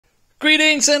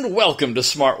Greetings and welcome to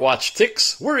Smartwatch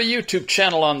Ticks. We're a YouTube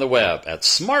channel on the web at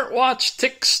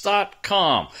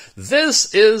smartwatchticks.com.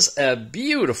 This is a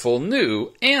beautiful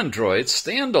new Android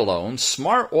standalone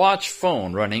smartwatch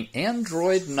phone running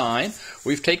Android 9.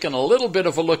 We've taken a little bit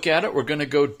of a look at it. We're going to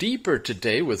go deeper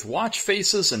today with watch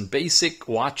faces and basic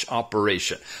watch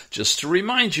operation. Just to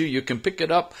remind you, you can pick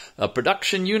it up a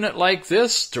production unit like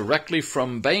this directly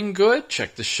from Banggood.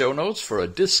 Check the show notes for a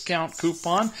discount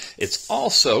coupon. It's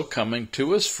also coming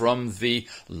to us from the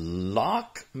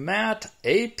LOKMAT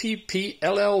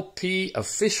APPLLP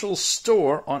official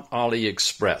store on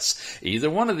AliExpress. Either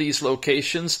one of these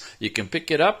locations, you can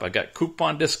pick it up. I got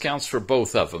coupon discounts for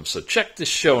both of them, so check the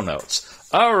show notes.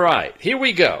 All right, here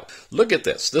we go. Look at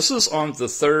this. This is on the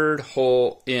third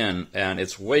hole in, and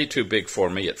it's way too big for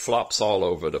me. It flops all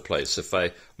over the place. If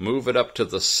I move it up to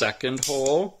the second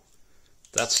hole,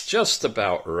 that's just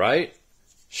about right.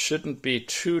 Shouldn't be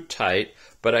too tight,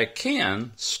 but I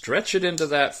can stretch it into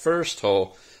that first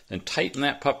hole and tighten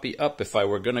that puppy up if I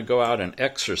were going to go out and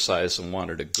exercise and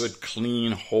wanted a good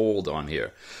clean hold on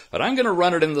here. But I'm going to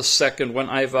run it in the second one.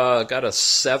 I've got a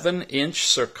 7-inch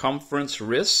circumference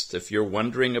wrist. If you're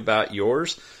wondering about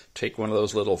yours, take one of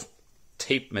those little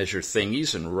tape measure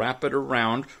thingies and wrap it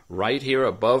around right here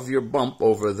above your bump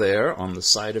over there on the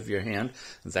side of your hand.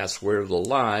 That's where it'll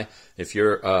lie. If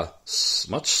you're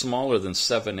much smaller than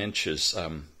 7 inches,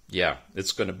 yeah,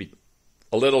 it's going to be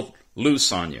a little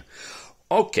loose on you.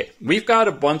 Okay, we've got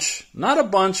a bunch, not a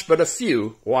bunch, but a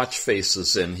few watch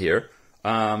faces in here.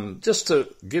 Just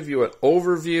to give you an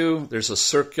overview, there's a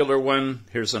circular one.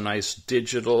 Here's a nice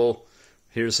digital.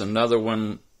 Here's another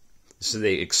one. So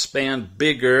they expand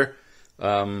bigger.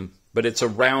 But it's a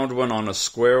round one on a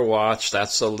square watch.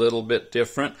 That's a little bit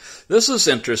different. This is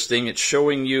interesting. It's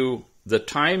showing you the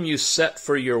time you set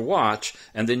for your watch,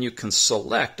 and then you can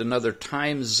select another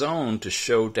time zone to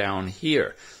show down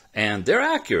here. And they're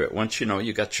accurate. Once you know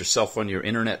you got yourself on your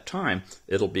internet time,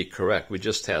 it'll be correct. We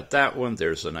just had that one.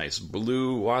 There's a nice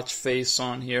blue watch face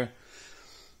on here.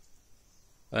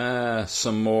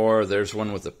 Some more. There's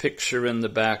one with a picture in the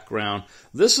background.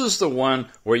 This is the one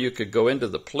where you could go into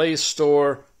the Play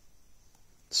Store,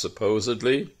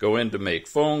 supposedly, go in to make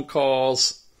phone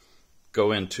calls,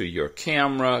 go into your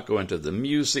camera, go into the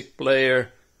music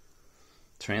player,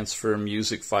 transfer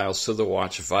music files to the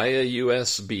watch via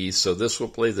USB, so this will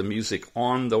play the music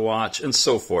on the watch, and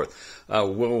so forth.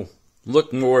 We'll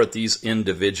look more at these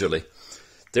individually.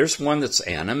 There's one that's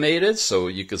animated, so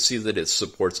you can see that it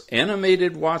supports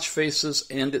animated watch faces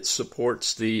and it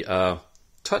supports the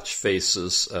touch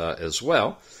faces as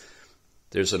well.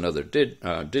 There's another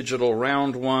digital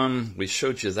round one. We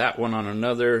showed you that one on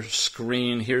another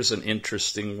screen. Here's an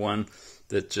interesting one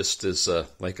that just is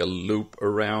like a loop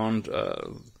around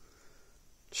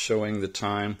showing the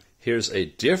time. Here's a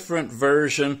different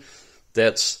version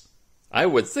that's, I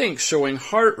would think, showing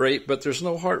heart rate, but there's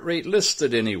no heart rate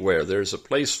listed anywhere. There's a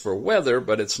place for weather,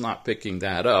 but it's not picking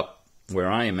that up. Where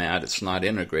I'm at, it's not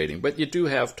integrating. But you do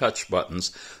have touch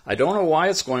buttons. I don't know why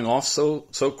it's going off so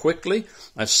quickly.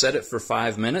 I've set it for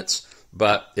 5 minutes,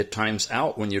 but it times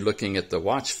out when you're looking at the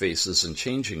watch faces and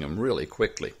changing them really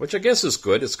quickly, which I guess is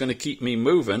good. It's going to keep me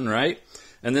moving, right?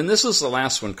 And then this is the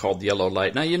last one called yellow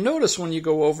light. Now you notice when you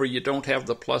go over, you don't have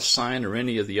the plus sign or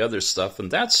any of the other stuff,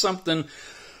 and that's something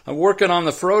I'm working on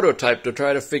the prototype to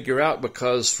try to figure out,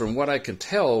 because from what I can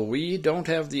tell, we don't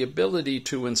have the ability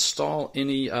to install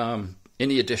any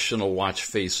additional watch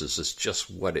faces. It's just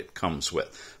what it comes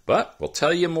with. But we'll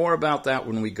tell you more about that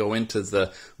when we go into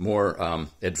the more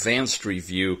advanced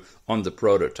review on the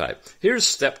prototype. Here's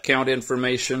step count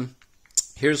information.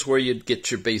 Here's where you'd get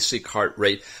your basic heart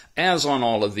rate. As on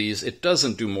all of these, it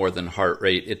doesn't do more than heart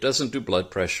rate. It doesn't do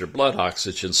blood pressure, blood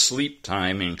oxygen, sleep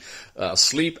timing,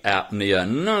 sleep apnea.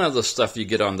 None of the stuff you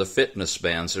get on the fitness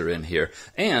bands are in here.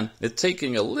 And it's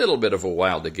taking a little bit of a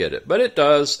while to get it. But it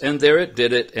does, and there it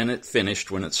did it, and it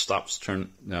finished. When it stops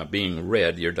being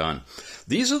red, you're done.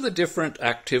 These are the different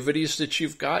activities that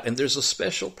you've got, and there's a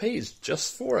special page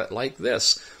just for it, like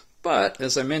this. But,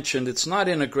 as I mentioned, it's not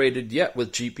integrated yet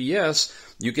with GPS.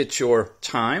 You get your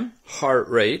time, heart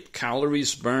rate,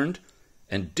 calories burned,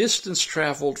 and distance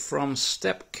traveled from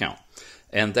step count.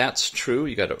 And that's true.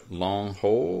 You got a long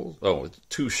hole. Oh, it's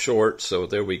too short, so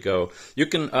there we go. You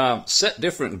can set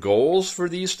different goals for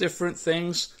these different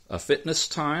things, fitness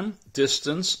time,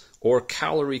 distance, or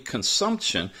calorie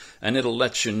consumption, and it'll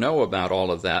let you know about all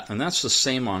of that. And that's the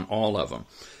same on all of them.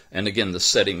 And again, the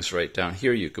settings right down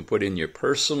here, you can put in your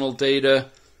personal data,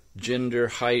 gender,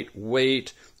 height,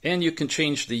 weight, and you can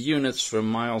change the units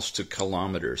from miles to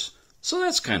kilometers. So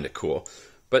that's kind of cool.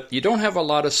 But you don't have a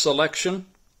lot of selection.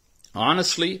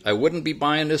 Honestly, I wouldn't be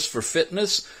buying this for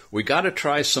fitness. We got to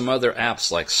try some other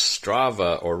apps like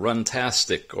Strava or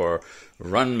Runtastic or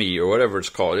RunMe or whatever it's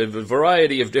called. A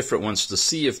variety of different ones to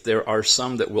see if there are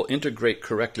some that will integrate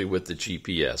correctly with the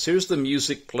GPS. Here's the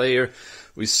music player.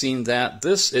 We've seen that.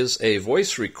 This is a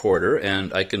voice recorder,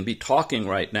 and I can be talking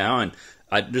right now, and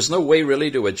there's no way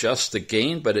really to adjust the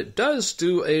gain, but it does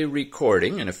do a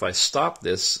recording. And if I stop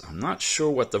this, I'm not sure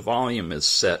what the volume is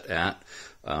set at.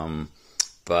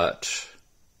 But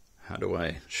how do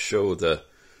I show the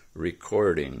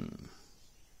recording?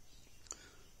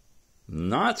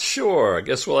 Not sure. I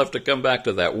guess we'll have to come back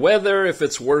to that. Weather, if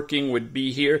it's working, would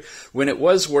be here. When it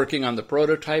was working on the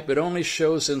prototype, it only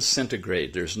shows in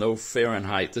centigrade. There's no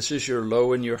Fahrenheit. This is your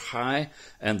low and your high,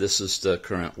 and this is the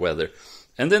current weather.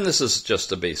 And then this is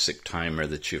just a basic timer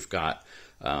that you've got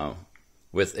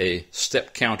with a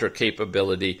step counter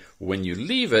capability. When you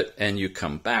leave it and you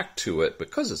come back to it,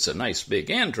 because it's a nice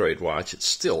big Android watch, it's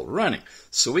still running.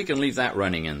 So we can leave that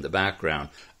running in the background.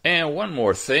 And one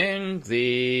more thing,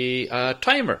 the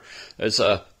timer. There's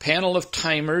a panel of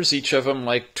timers, each of them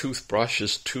like toothbrush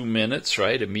is 2 minutes,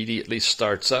 right? Immediately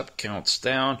starts up, counts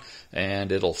down,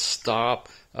 and it'll stop.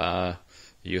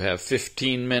 You have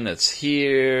 15 minutes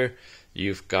here.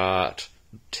 You've got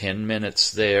 10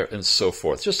 minutes there, and so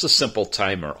forth. Just a simple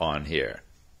timer on here.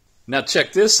 Now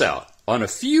check this out. On a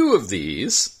few of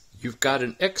these, you've got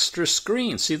an extra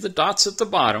screen. See the dots at the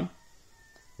bottom?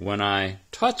 When I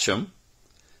touch them,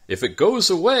 if it goes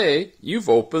away, you've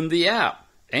opened the app,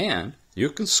 and you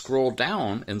can scroll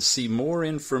down and see more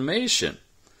information.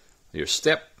 Your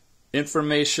step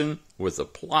information with a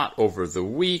plot over the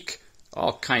week,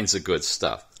 all kinds of good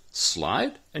stuff.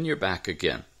 Slide, and you're back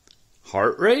again.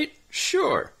 Heart rate?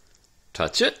 Sure.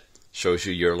 Touch it. Shows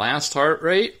you your last heart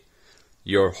rate,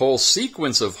 your whole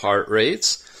sequence of heart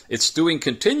rates. It's doing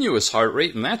continuous heart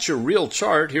rate, and that's your real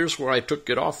chart. Here's where I took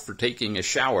it off for taking a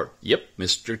shower. Yep,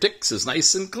 Mr. Tix is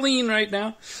nice and clean right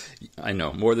now. I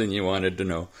know, more than you wanted to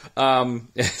know.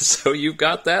 So you've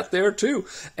got that there too.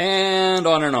 And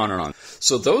on and on and on.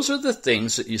 So those are the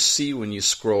things that you see when you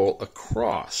scroll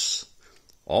across.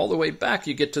 All the way back,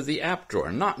 you get to the app drawer,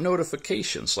 not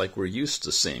notifications like we're used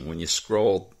to seeing. When you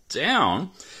scroll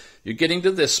down, you're getting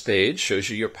to this page, shows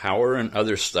you your power and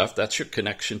other stuff. That's your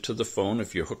connection to the phone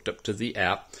if you're hooked up to the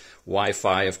app.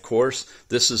 Wi-Fi, of course.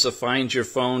 This is a find your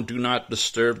phone, do not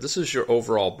disturb. This is your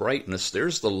overall brightness.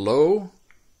 There's the low,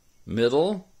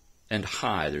 middle, and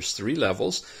high. There's 3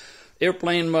 levels.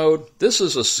 Airplane mode. This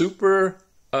is a super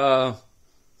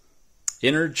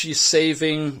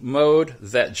energy-saving mode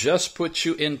that just puts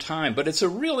you in time. But it's a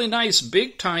really nice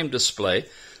big time display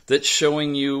that's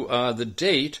showing you the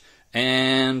date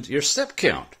and your step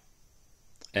count.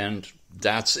 And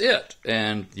that's it.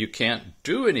 And you can't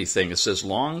do anything. It says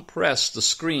long press the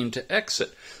screen to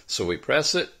exit. So we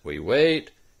press it, we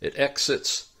wait, it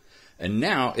exits, and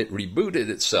now it rebooted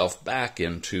itself back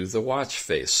into the watch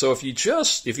face. So if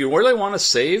you really want to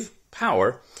save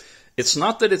power, it's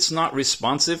not that it's not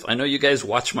responsive. I know you guys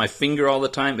watch my finger all the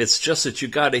time. It's just that you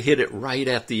got to hit it right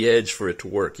at the edge for it to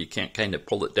work. You can't kind of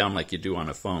pull it down like you do on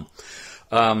a phone.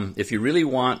 If you really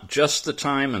want just the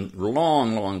time and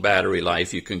long battery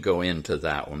life, you can go into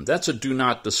that one. That's a do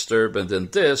not disturb, and then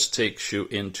this takes you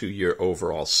into your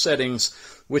overall settings,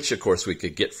 which of course we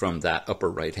could get from that upper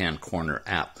right-hand corner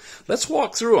app. Let's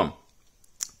walk through them.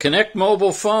 Connect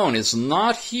mobile phone is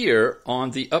not here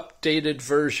on the updated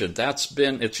version.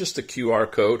 It's just a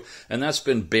QR code, and that's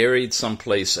been buried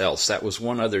someplace else. That was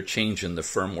one other change in the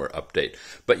firmware update.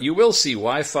 But you will see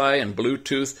Wi-Fi and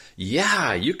Bluetooth.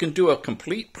 Yeah, you can do a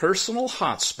complete personal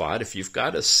hotspot if you've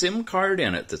got a SIM card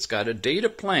in it that's got a data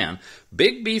plan.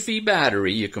 Big beefy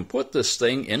battery, you can put this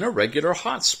thing in a regular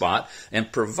hotspot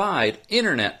and provide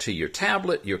internet to your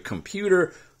tablet, your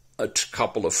computer, a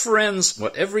couple of friends,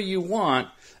 whatever you want.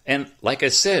 And like I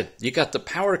said, you got the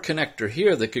power connector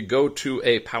here that could go to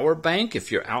a power bank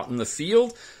if you're out in the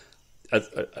field,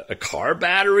 a car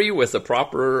battery with a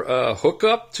proper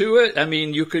hookup to it. I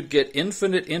mean, you could get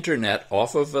infinite internet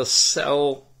off of a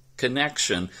cell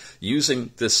connection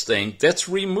using this thing that's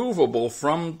removable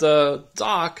from the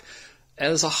dock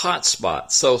as a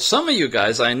hotspot. So some of you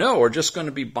guys I know are just going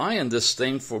to be buying this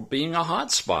thing for being a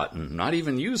hotspot and not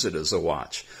even use it as a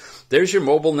watch. There's your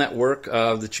mobile network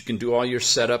that you can do all your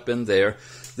setup in there.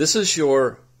 This is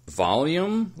your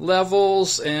volume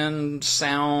levels and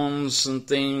sounds and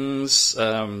things.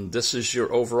 This is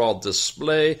your overall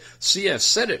display. See, I've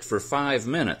set it for 5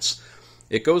 minutes.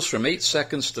 It goes from 8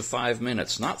 seconds to 5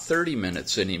 minutes, not 30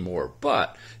 minutes anymore.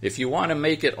 But if you want to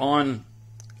make it on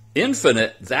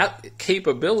infinite, that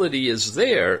capability is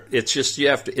there. It's just you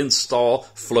have to install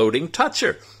Floating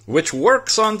Toucher, which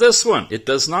works on this one. It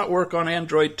does not work on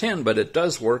Android 10, but it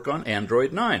does work on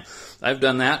Android 9. I've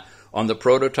done that on the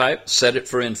prototype, set it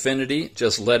for infinity,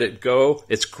 just let it go.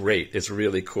 It's great. It's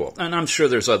really cool. And I'm sure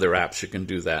there's other apps you can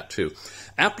do that too.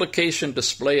 Application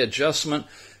display adjustment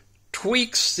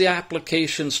tweaks the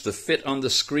applications to fit on the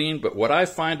screen, but what I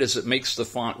find is it makes the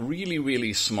font really,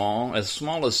 really small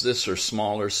as this or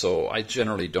smaller, so I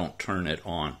generally don't turn it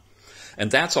on.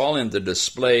 And that's all in the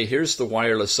display. Here's the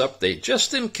wireless update.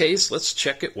 Just in case, let's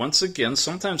check it once again.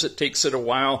 Sometimes it takes it a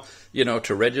while,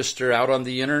 to register out on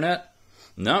the internet.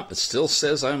 Nope, it still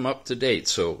says I'm up to date,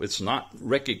 so it's not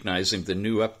recognizing the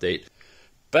new update.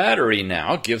 Battery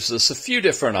now gives us a few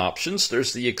different options.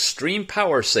 There's the extreme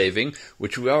power saving,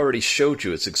 which we already showed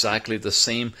you. It's exactly the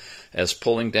same as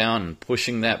pulling down and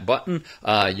pushing that button.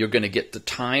 You're going to get the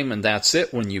time, and that's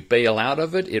it. When you bail out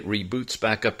of it, it reboots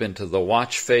back up into the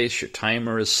watch face. Your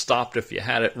timer is stopped if you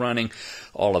had it running,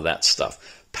 all of that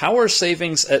stuff. Power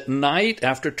savings at night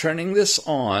after turning this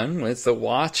on with the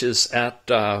watch is at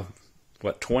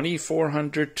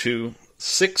 2400 to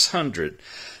 600.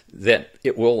 That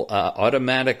it will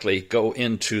automatically go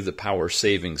into the power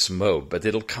savings mode, but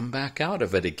it'll come back out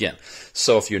of it again.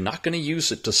 So if you're not going to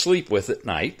use it to sleep with at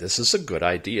night, this is a good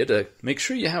idea to make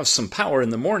sure you have some power in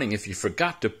the morning if you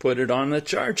forgot to put it on the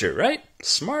charger, right?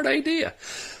 Smart idea.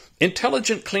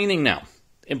 Intelligent cleaning now.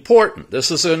 Important. This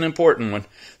is an important one.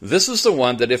 This is the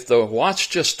one that if the watch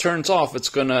just turns off, it's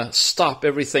going to stop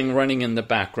everything running in the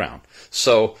background.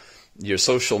 So your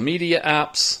social media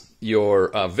apps, your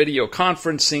video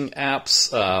conferencing apps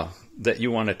that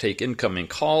you want to take incoming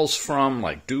calls from,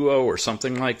 like Duo or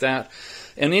something like that,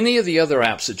 and any of the other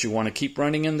apps that you want to keep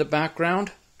running in the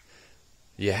background,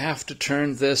 you have to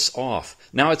turn this off.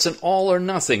 Now, it's an all or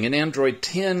nothing. In Android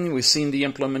 10, we've seen the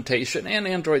implementation, and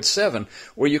Android 7,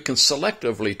 where you can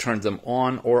selectively turn them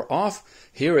on or off.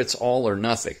 Here, it's all or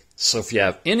nothing. So if you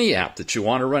have any app that you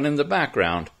want to run in the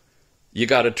background, you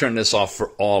got to turn this off for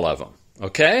all of them.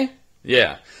 Okay?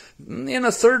 Yeah. In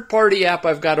a third-party app,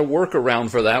 I've got a workaround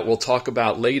for that we'll talk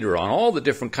about later on, all the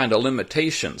different kind of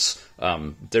limitations.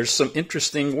 There's some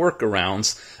interesting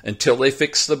workarounds until they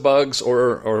fix the bugs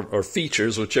or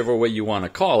features, whichever way you want to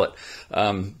call it.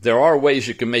 There are ways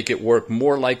you can make it work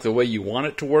more like the way you want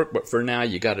it to work, but for now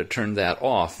you got to turn that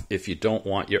off if you don't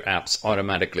want your apps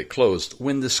automatically closed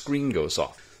when the screen goes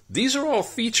off. These are all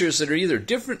features that are either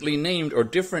differently named or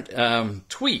different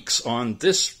tweaks on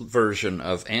this version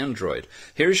of Android.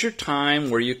 Here's your time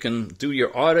where you can do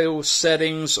your auto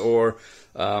settings, or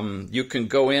you can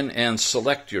go in and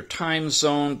select your time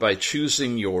zone by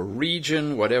choosing your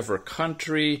region, whatever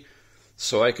country.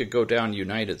 So I could go down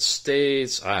United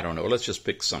States, I don't know, let's just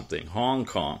pick something, Hong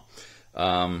Kong.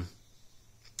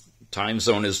 Time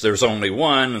zone is there's only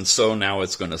one, and so now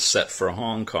it's going to set for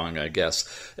Hong Kong, I guess.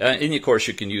 And of course,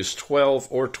 you can use 12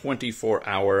 or 24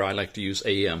 hour. I like to use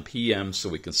AM, PM, so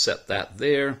we can set that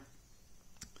there.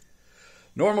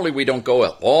 Normally, we don't go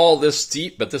all this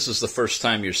deep, but this is the first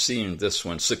time you're seeing this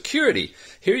one. Security.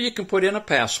 Here you can put in a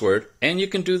password, and you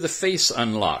can do the face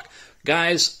unlock.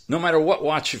 Guys, no matter what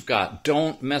watch you've got,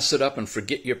 don't mess it up and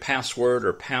forget your password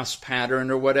or pass pattern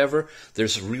or whatever.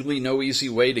 There's really no easy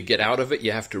way to get out of it.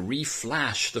 You have to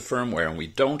reflash the firmware, and we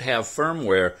don't have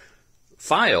firmware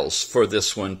files for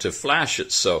this one to flash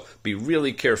it, so be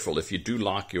really careful if you do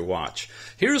lock your watch.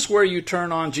 Here's where you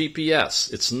turn on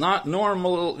GPS. It's not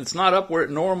normal, it's not up where it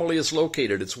normally is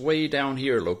located. It's way down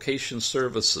here, location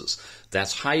services.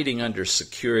 That's hiding under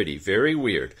security. Very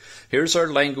weird. Here's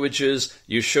our languages.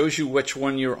 It shows you which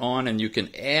one you're on, and you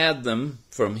can add them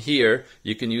from here.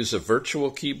 You can use a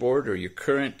virtual keyboard or your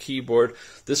current keyboard.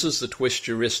 This is the twist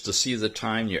your wrist to see the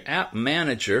time. Your app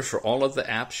manager for all of the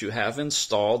apps you have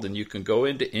installed, and you can go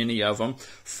into any of them.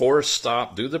 Force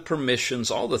stop, do the permissions,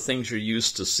 all the things you're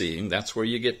used to seeing. That's where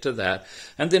you get to that.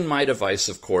 And then my device,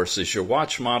 of course, is your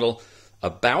watch model.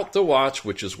 About the watch,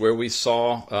 which is where we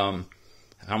saw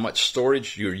how much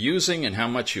storage you're using and how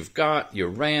much you've got, your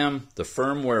RAM, the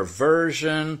firmware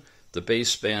version, the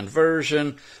baseband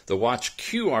version, the watch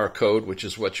QR code, which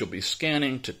is what you'll be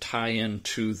scanning to tie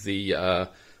into the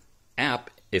app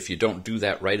if you don't do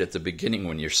that right at the beginning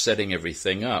when you're setting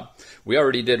everything up. We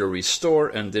already did a restore,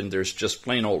 and then there's just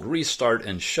plain old restart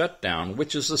and shutdown,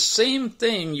 which is the same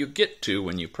thing you get to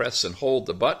when you press and hold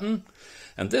the button.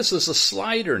 And this is a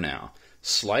slider now.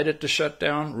 Slide it to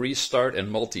shutdown, restart,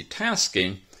 and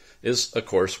multitasking is, of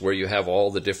course, where you have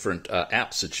all the different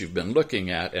apps that you've been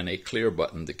looking at, and a clear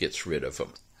button that gets rid of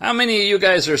them. How many of you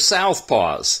guys are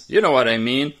southpaws? You know what I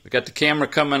mean. We got the camera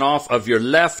coming off of your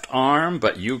left arm,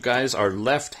 but you guys are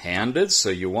left-handed,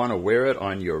 so you want to wear it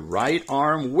on your right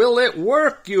arm. Will it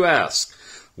work, you ask?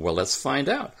 Well, let's find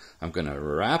out. I'm going to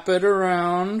wrap it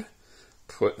around.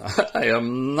 I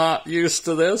am not used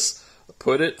to this.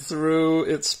 Put it through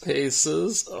its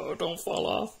paces. Oh, don't fall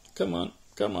off. Come on,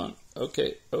 come on.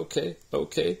 Okay, okay,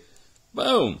 okay.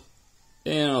 Boom.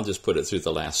 And I'll just put it through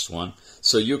the last one.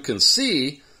 So you can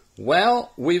see,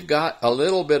 well, we've got a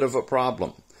little bit of a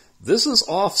problem. This is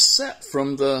offset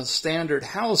from the standard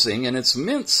housing, and it's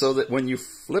meant so that when you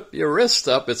flip your wrist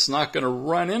up, it's not going to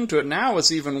run into it. Now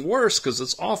it's even worse because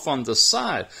it's off on the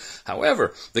side.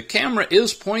 However, the camera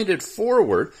is pointed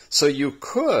forward, so you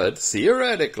could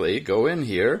theoretically go in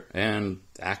here and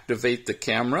activate the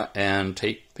camera and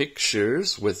take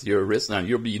pictures with your wrist. Now,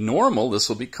 you'll be normal. This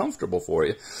will be comfortable for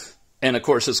you. And, of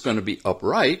course, it's going to be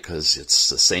upright because it's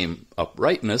the same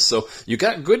uprightness. So you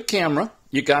got good camera.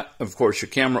 You got, of course, your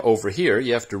camera over here.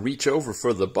 You have to reach over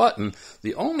for the button.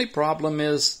 The only problem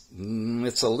is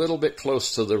it's a little bit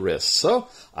close to the wrist. So,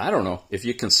 I don't know. If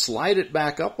you can slide it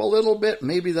back up a little bit,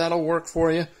 maybe that'll work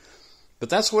for you. But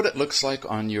that's what it looks like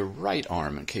on your right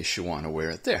arm in case you want to wear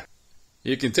it there.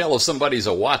 You can tell if somebody's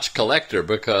a watch collector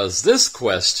because this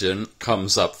question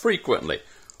comes up frequently.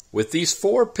 With these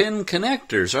 4-pin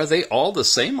connectors, are they all the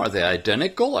same? Are they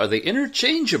identical? Are they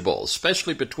interchangeable,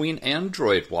 especially between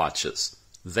Android watches?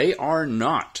 They are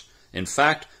not. In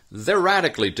fact, they're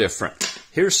radically different.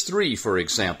 Here's 3, for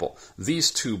example.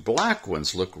 These 2 black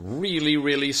ones look really,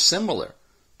 really similar.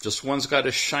 Just one's got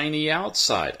a shiny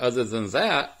outside. Other than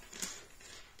that,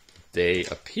 they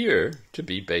appear to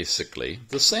be basically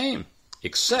the same,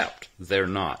 except they're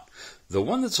not. The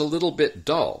one that's a little bit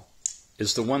dull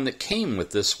is the one that came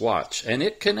with this watch, and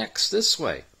it connects this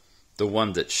way. The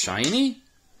one that's shiny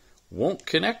won't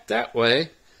connect that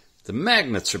way. The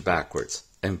magnets are backwards.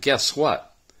 And guess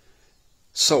what?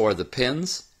 So are the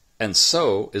pins, and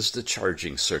so is the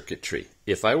charging circuitry.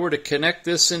 If I were to connect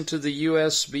this into the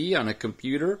USB on a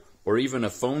computer or even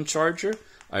a phone charger,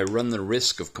 I run the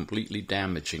risk of completely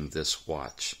damaging this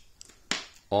watch.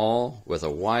 All with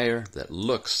a wire that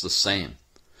looks the same.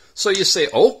 So you say,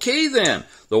 okay then,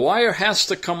 the wire has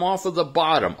to come off of the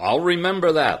bottom. I'll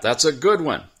remember that. That's a good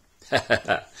one.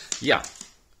 Yeah.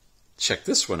 Check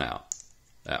this one out.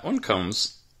 That one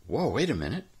comes, whoa, wait a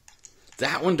minute.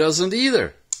 That one doesn't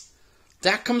either.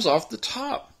 That comes off the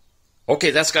top.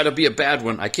 Okay, that's got to be a bad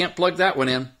one. I can't plug that one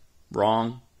in.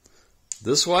 Wrong.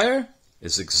 This wire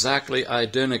is exactly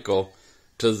identical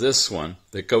to this one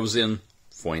that goes in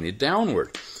pointed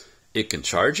downward. It can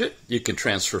charge it. You can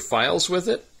transfer files with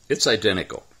it. It's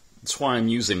identical. That's why I'm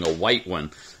using a white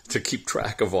one to keep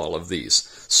track of all of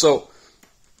these. So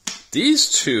these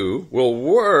 2 will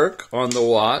work on the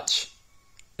watch,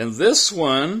 and this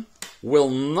one will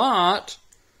not.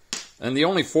 And the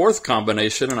only 4th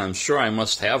combination, and I'm sure I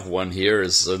must have one here,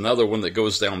 is another one that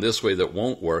goes down this way that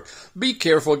won't work. Be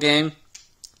careful, gang.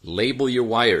 Label your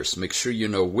wires. Make sure you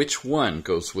know which one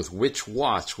goes with which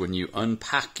watch when you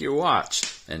unpack your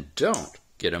watch, and don't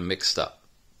get them mixed up.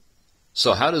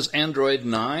 So how does Android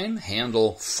 9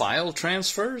 handle file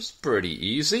transfers? Pretty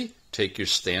easy. Take your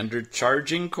standard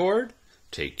charging cord,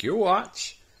 take your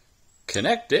watch,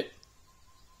 connect it.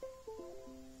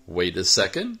 Wait a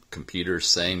second. Computer's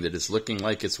saying that it's looking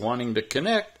like it's wanting to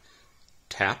connect.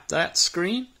 Tap that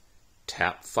screen,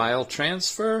 tap file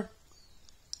transfer,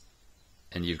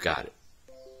 and you've got it.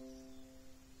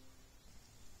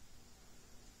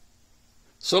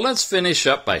 So let's finish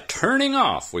up by turning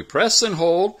off. We press and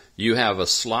hold. You have a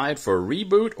slide for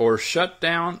reboot or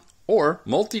shutdown or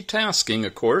multitasking,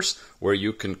 of course, where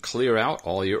you can clear out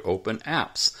all your open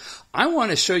apps. I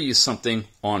want to show you something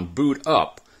on boot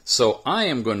up, so I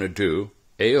am going to do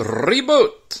a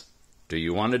reboot. Do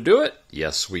you want to do it?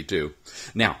 Yes, we do.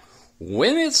 Now,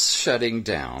 when it's shutting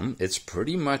down, it's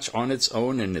pretty much on its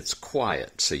own and it's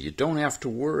quiet, so you don't have to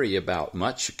worry about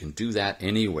much. You can do that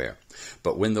anywhere.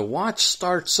 But when the watch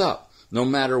starts up, no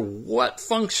matter what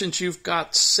functions you've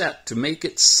got set to make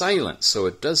it silent so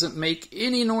it doesn't make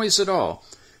any noise at all,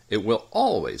 it will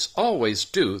always, always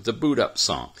do the boot up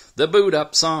song. The boot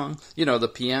up song, you know, the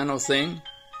piano thing.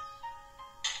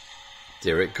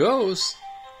 There it goes.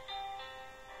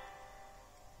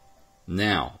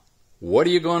 Now, what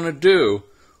are you going to do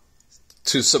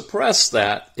to suppress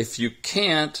that if you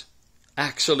can't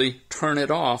actually turn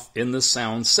it off in the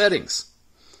sound settings?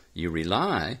 You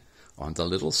rely on the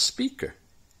little speaker.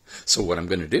 So what I'm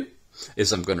going to do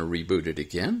is I'm going to reboot it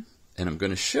again, and I'm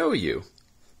going to show you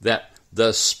that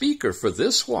the speaker for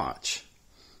this watch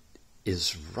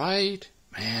is right,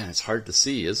 man, it's hard to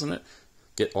see, isn't it?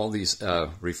 Get all these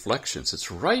reflections.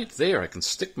 It's right there. I can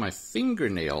stick my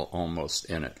fingernail almost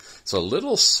in it. It's a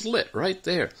little slit right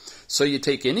there. So you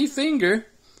take any finger,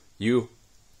 you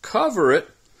cover it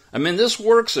I mean, this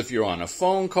works if you're on a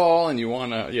phone call and you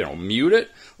want to, mute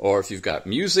it, or if you've got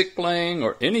music playing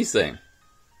or anything.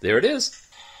 There it is.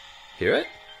 Hear it?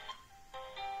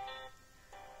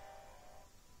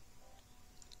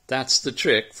 That's the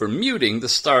trick for muting the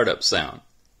startup sound.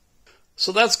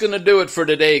 So that's going to do it for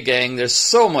today, gang. There's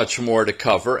so much more to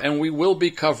cover, and we will be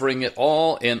covering it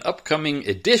all in upcoming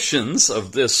editions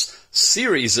of this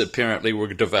series apparently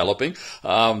we're developing.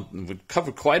 We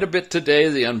covered quite a bit today.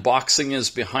 The unboxing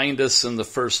is behind us and the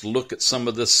first look at some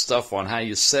of this stuff on how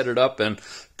you set it up and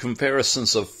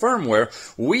comparisons of firmware.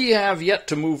 We have yet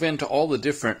to move into all the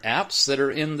different apps that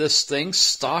are in this thing,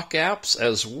 stock apps,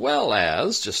 as well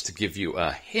as, just to give you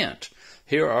a hint,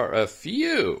 here are a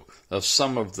few of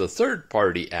some of the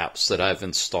third-party apps that I've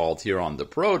installed here on the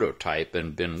prototype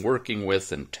and been working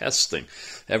with and testing.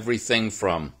 Everything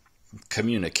from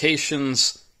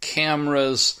communications,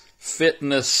 cameras,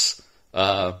 fitness,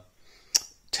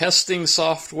 testing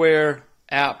software,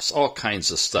 apps, all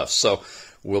kinds of stuff. So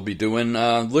we'll be doing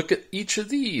look at each of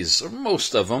these, or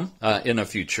most of them, in a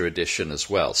future edition as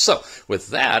well. So with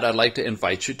that, I'd like to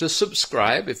invite you to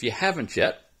subscribe if you haven't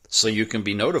yet, so you can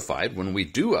be notified when we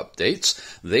do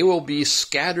updates. They will be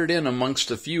scattered in amongst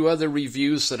a few other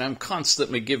reviews that I'm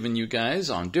constantly giving you guys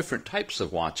on different types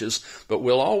of watches, but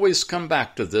we'll always come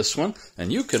back to this one,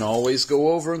 and you can always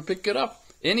go over and pick it up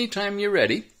anytime you're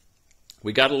ready.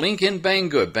 We got a link in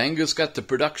Banggood. Banggood's got the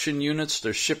production units.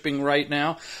 They're shipping right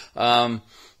now.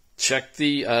 Check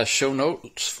the show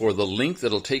notes for the link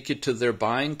that'll take you to their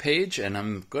buying page, and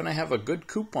I'm going to have a good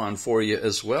coupon for you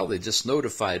as well. They just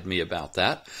notified me about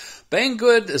that.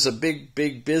 Banggood is a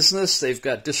big business. They've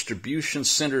got distribution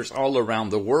centers all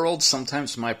around the world.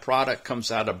 Sometimes my product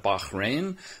comes out of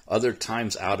Bahrain, other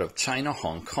times out of China,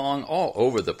 Hong Kong, all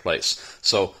over the place.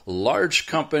 So large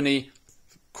company,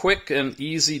 quick and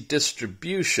easy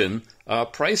distribution.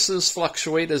 Prices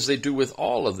fluctuate as they do with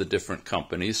all of the different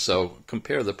companies, so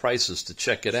compare the prices to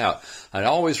check it out. I'd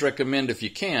always recommend, if you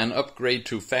can, upgrade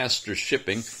to faster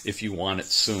shipping if you want it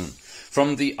soon.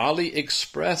 From the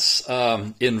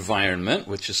AliExpress environment,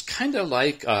 which is kind of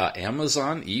like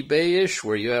Amazon, eBay-ish,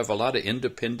 where you have a lot of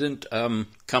independent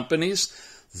companies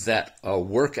that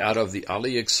work out of the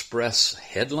AliExpress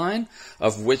headline,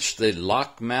 of which the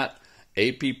LOKMAT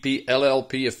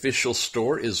APPLLP official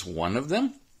store is one of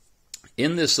them.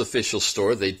 In this official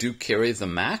store, they do carry the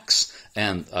Max,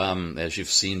 and as you've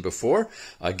seen before,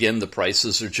 again, the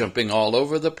prices are jumping all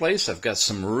over the place. I've got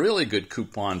some really good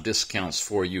coupon discounts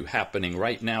for you happening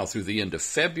right now through the end of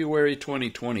February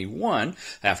 2021.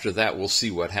 After that, we'll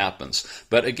see what happens.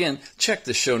 But again, check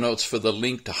the show notes for the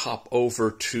link to hop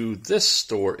over to this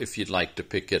store if you'd like to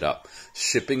pick it up.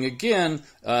 Shipping, again,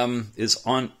 is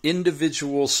on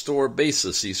individual store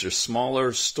basis. These are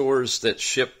smaller stores that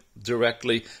ship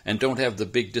directly and don't have the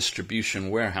big distribution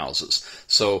warehouses.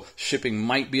 So shipping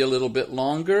might be a little bit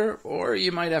longer, or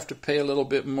you might have to pay a little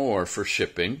bit more for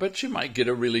shipping, but you might get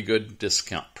a really good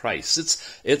discount price.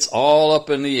 It's all up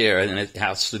in the air, and it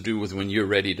has to do with when you're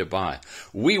ready to buy.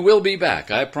 We will be back,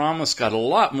 I promise. Got a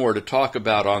lot more to talk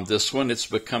about on this one. It's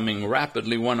becoming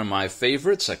rapidly one of my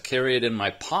favorites. I carry it in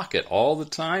my pocket all the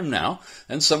time now,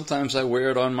 and sometimes I wear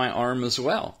it on my arm as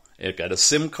well. It got a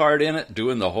SIM card in it,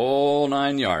 doing the whole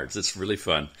 9 yards. It's really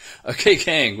fun. Okay,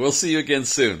 gang, we'll see you again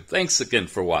soon. Thanks again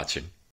for watching.